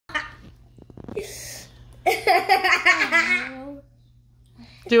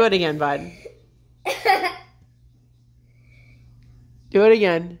Do it again, bud. Do it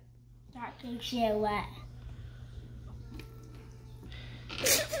again. That makes you wet.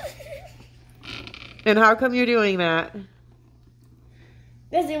 And how come you're doing that?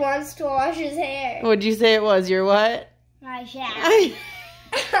 Because he wants to wash his hair. What'd you say it was? Your what? My shaft.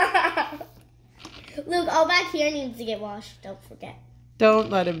 Luke, all back here needs to get washed. Don't forget. Don't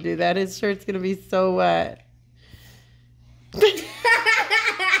let him do that. His shirt's going to be so wet.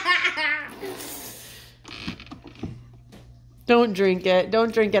 Don't drink it.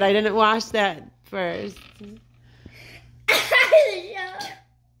 Don't drink it. I didn't wash that first.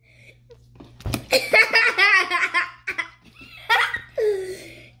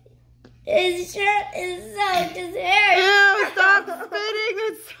 His shirt is soaked. His hair is Ew, stop spitting.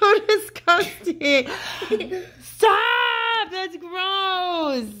 That's so disgusting. Stop. That's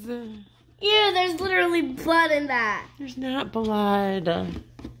gross. Ew, there's literally blood in that. There's not blood.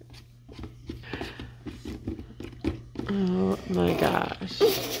 Oh my gosh.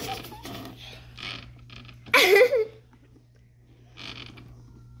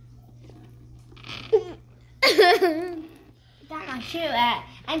 Got my shoe at.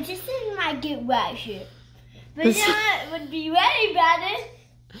 I'm just in my get wet shoe. But that would be very bad.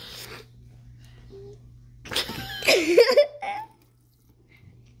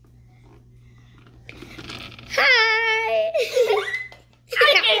 Hi. I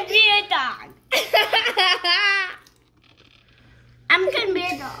can be a dog. I'm gonna be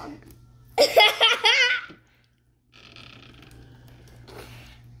a dog.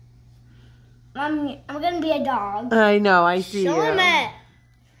 I'm gonna be a dog. I know, I see Show you. him it.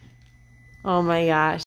 Oh my gosh.